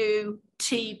a few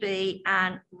TV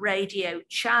and radio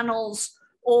channels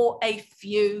or a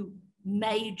few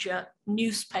major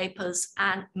newspapers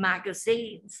and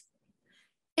magazines.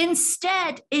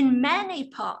 Instead, in many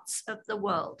parts of the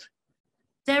world,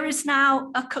 there is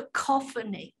now a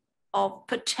cacophony of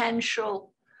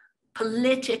potential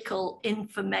political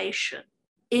information,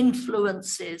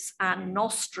 influences, and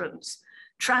nostrums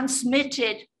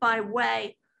transmitted by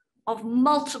way of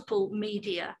multiple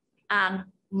media and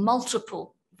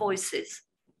multiple voices.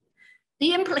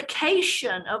 The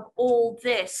implication of all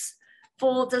this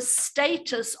for the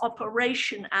status,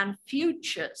 operation, and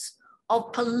futures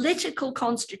of political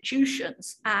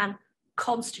constitutions and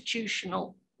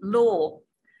constitutional law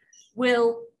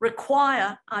will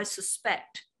require, I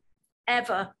suspect,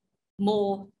 ever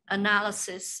more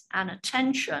analysis and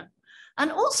attention,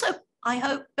 and also, I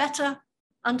hope, better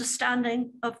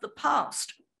understanding of the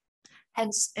past.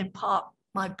 Hence, in part,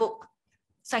 my book.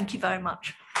 Thank you very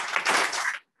much.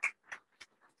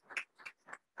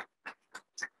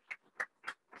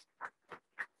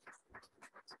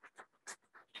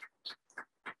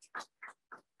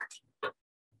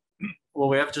 Well,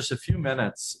 we have just a few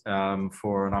minutes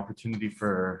for an opportunity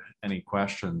for any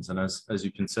questions. And as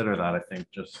you consider that, I think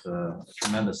just a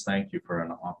tremendous thank you for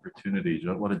an opportunity.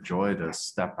 What a joy to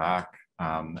step back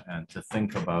and to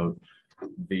think about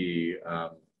the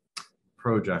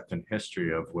project and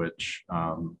history of which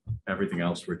everything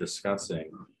else we're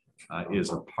discussing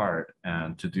is a part,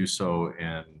 and to do so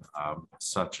in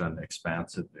such an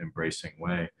expansive, embracing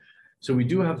way. So we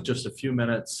do have just a few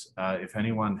minutes. If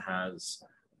anyone has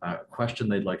a question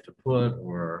they'd like to put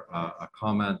or a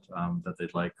comment that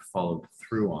they'd like followed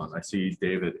through on. I see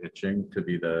David itching to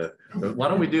be why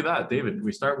don't we do that? David,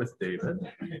 we start with David.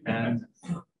 And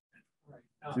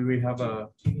do we have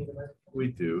we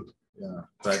do, yeah.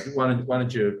 But why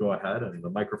don't you go ahead and the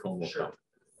microphone will come.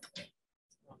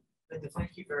 Linda,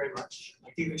 thank you very much.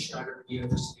 David Schneider,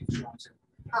 University of Toronto.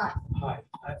 Hi. Hi,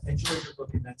 I enjoyed your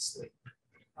book immensely.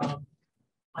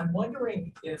 I'm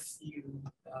wondering if you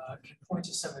can point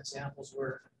to some examples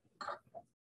where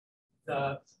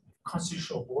the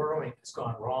constitutional borrowing has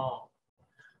gone wrong.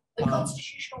 The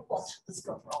constitutional what has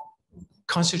gone wrong?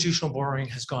 Constitutional borrowing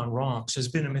has gone wrong. So there's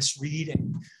been a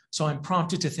misreading. So I'm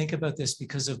prompted to think about this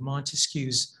because of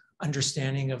Montesquieu's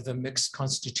understanding of the mixed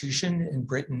constitution in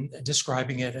Britain,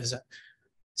 describing it as a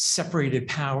separated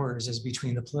powers as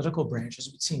between the political branches,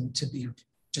 would seem to be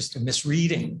just a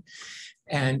misreading.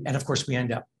 And of course, we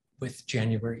end up with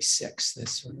January 6th,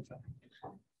 this sort of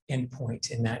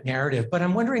endpoint in that narrative. But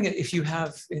I'm wondering if you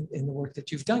have, in the work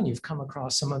that you've done, you've come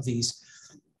across some of these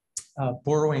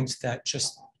borrowings that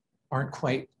just aren't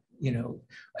quite,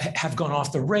 have gone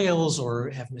off the rails or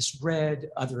have misread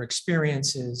other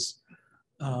experiences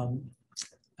and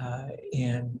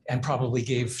probably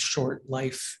gave shelf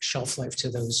life to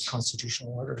those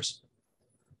constitutional orders.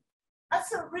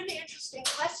 That's a really interesting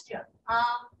question.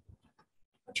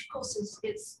 Which of course is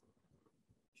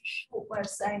a short way of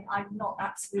saying I'm not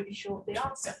absolutely sure of the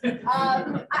answer.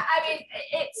 I mean,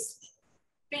 it's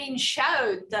been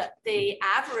shown that the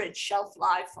average shelf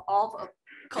life of a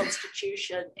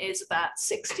constitution is about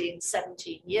 16,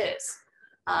 17 years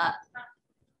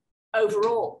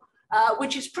overall,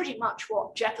 which is pretty much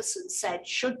what Jefferson said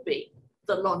should be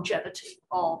the longevity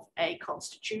of a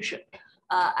constitution.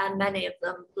 And many of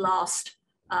them last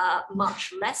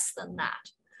much less than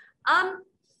that.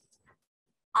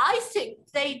 I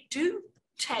think they do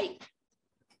take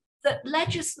that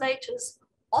legislators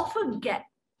often get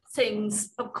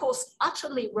things, of course,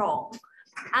 utterly wrong,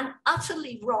 and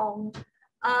utterly wrong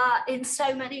in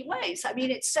so many ways. I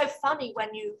mean, it's so funny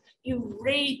when you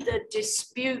read the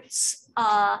disputes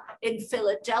in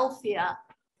Philadelphia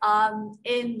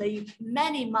in the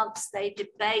many months they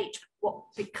debate what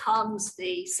becomes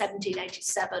the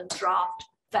 1787 draft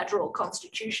federal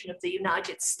constitution of the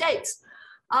United States.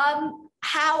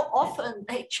 How often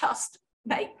they just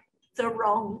make the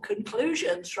wrong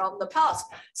conclusions from the past.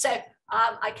 So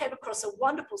I came across a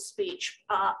wonderful speech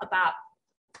about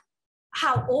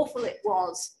how awful it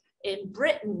was in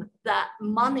Britain that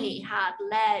money had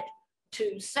led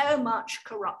to so much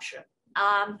corruption.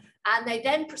 And they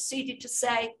then proceeded to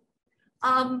say,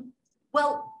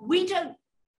 well, we don't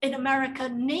in America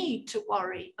need to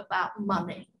worry about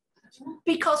money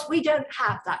because we don't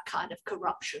have that kind of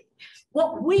corruption.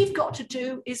 What we've got to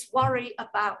do is worry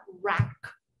about rank.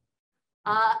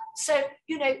 So,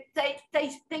 you know, they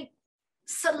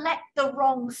select the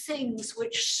wrong things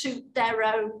which suit their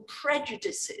own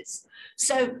prejudices.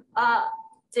 So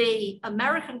the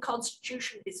American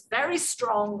Constitution is very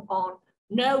strong on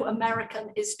no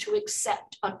American is to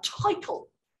accept a title.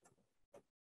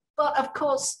 But of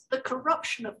course, the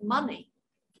corruption of money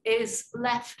is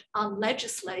left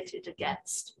unlegislated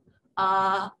against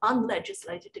in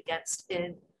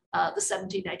the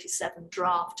 1787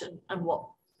 draft and what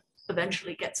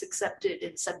eventually gets accepted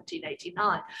in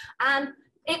 1789. And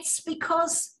it's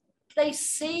because they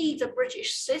see the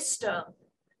British system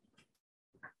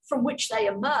from which they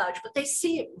emerge, but they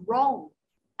see it wrong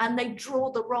and they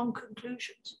draw the wrong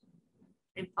conclusions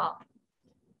in part.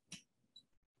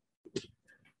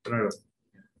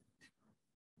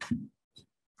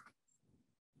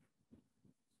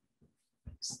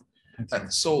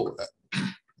 So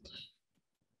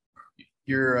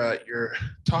your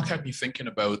talk had me thinking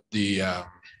about the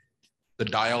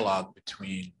dialogue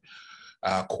between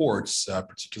courts,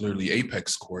 particularly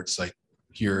apex courts like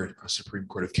here, the Supreme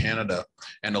Court of Canada,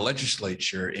 and the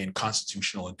legislature in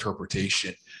constitutional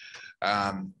interpretation.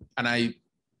 And I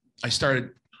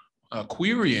started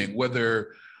querying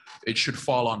whether it should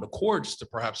fall on the courts to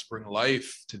perhaps bring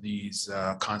life to these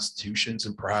constitutions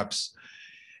and perhaps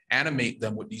animate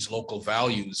them with these local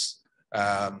values,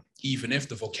 even if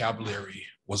the vocabulary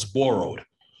was borrowed.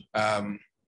 I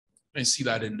see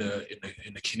that in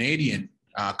the Canadian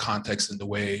context in the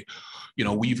way, you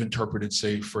know, we've interpreted,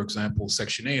 say, for example,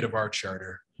 Section 8 of our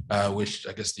charter, which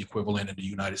I guess the equivalent in the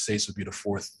United States would be the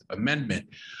Fourth Amendment.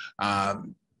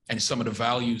 And some of the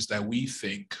values that we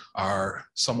think are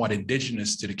somewhat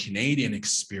indigenous to the Canadian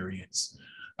experience,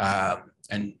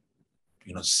 and,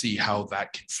 you know, see how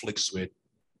that conflicts with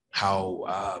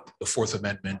how the Fourth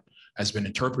Amendment has been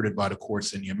interpreted by the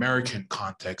courts in the American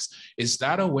context. Is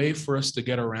that a way for us to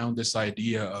get around this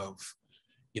idea of,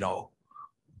 you know,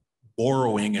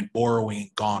 borrowing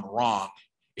gone wrong?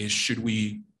 Is should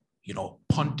we, you know,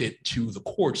 punt it to the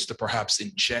courts to perhaps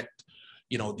inject,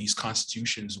 you know, these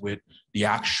constitutions with the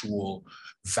actual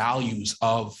values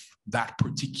of that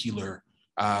particular,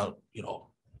 you know,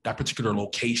 that particular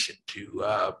location to,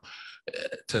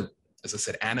 as I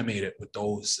said, animate it with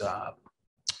those,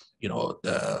 you know,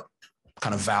 the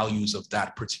kind of values of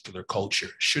that particular culture?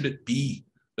 Should it be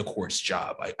the court's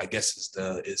job, I guess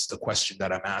is the question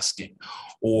that I'm asking?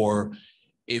 Or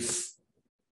if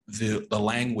the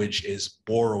language is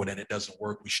borrowed and it doesn't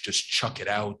work, we should just chuck it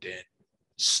out and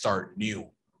start new?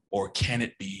 Or can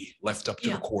it be left up to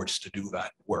the courts to do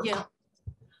that work? Yeah.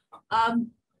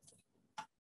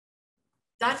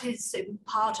 That is in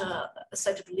part a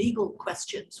set of legal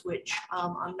questions, which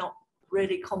I'm not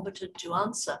really competent to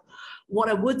answer. What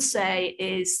I would say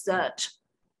is that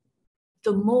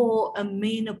the more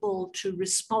amenable to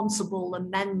responsible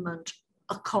amendment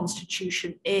a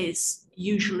constitution is,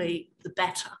 usually the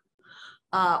better.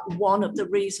 One of the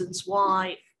reasons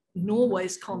why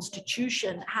Norway's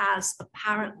constitution has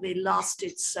apparently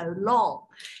lasted so long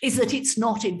is that it's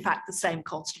not in fact the same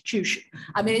constitution.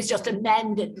 I mean, it's just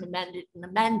amended and amended and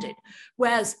amended.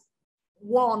 Whereas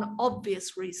one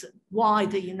obvious reason why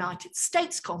the United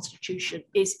States Constitution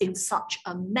is in such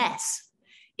a mess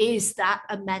is that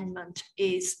amendment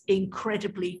is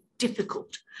incredibly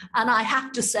difficult. And I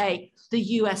have to say, the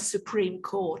US Supreme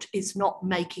Court is not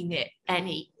making it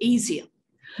any easier.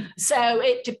 So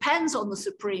it depends on the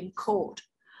Supreme Court.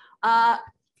 And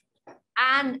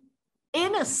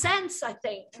in a sense, I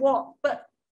think, but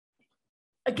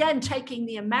again, taking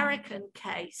the American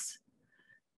case,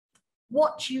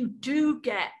 what you do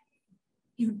get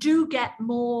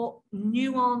more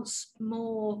nuance,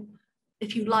 more,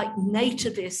 if you like,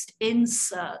 nativist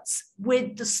inserts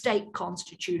with the state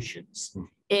constitutions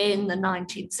in the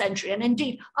 19th century. And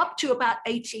indeed, up to about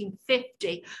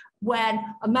 1850, when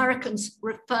Americans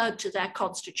referred to their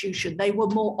constitution, they were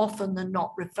more often than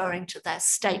not referring to their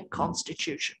state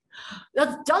constitution.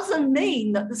 That doesn't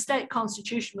mean that the state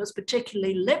constitution was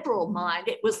particularly liberal mind.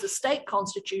 It was the state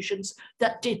constitutions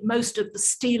that did most of the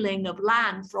stealing of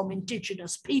land from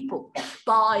indigenous people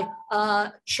by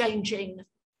changing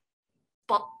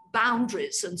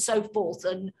boundaries and so forth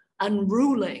and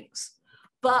rulings.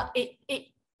 But it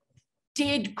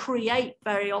did create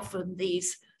very often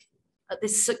this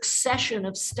succession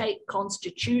of state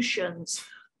constitutions,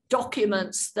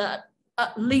 documents that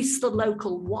at least the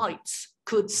local whites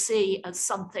could see as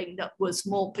something that was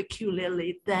more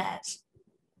peculiarly theirs.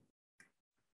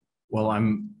 Well,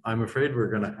 I'm afraid we're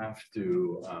going to have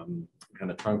to kind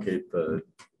of truncate the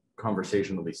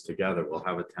conversation at least together. We'll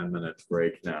have a 10-minute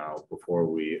break now before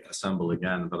we assemble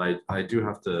again. But I do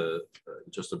have to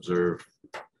just observe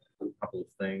a couple of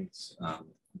things,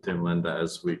 Tim, Linda,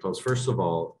 as we close. First of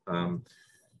all,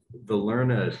 the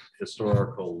learned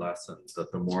historical lessons that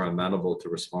the more amenable to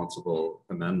responsible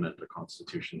amendment the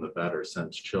Constitution, the better,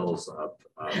 sends chills up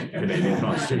Canadian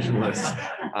constitutionalists'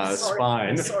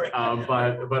 spine.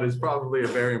 But it's probably a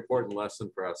very important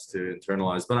lesson for us to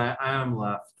internalize. But I am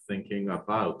left thinking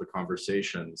about the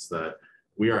conversations that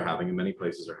we are having, and many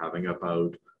places are having,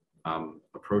 about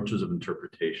approaches of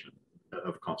interpretation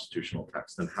of constitutional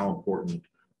text and how important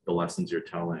the lessons you're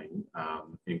telling,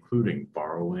 including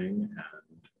borrowing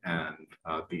and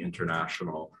the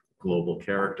international global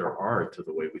character, are to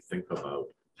the way we think about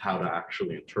how to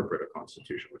actually interpret a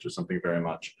constitution, which is something very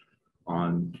much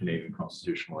on Canadian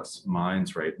constitutionalists'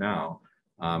 minds right now.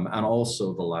 And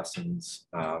also the lessons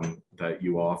that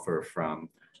you offer from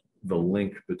the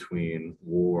link between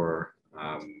war,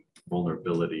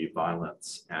 vulnerability,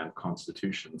 violence, and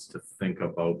constitutions, to think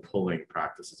about pulling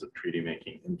practices of treaty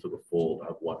making into the fold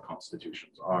of what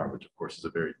constitutions are, which of course is a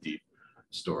very deep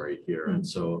story here. And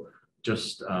so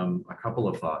just a couple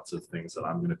of thoughts of things that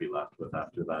I'm going to be left with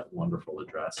after that wonderful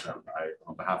address. And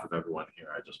on behalf of everyone here,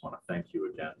 I just want to thank you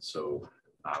again so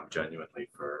genuinely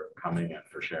for coming and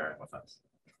for sharing with us.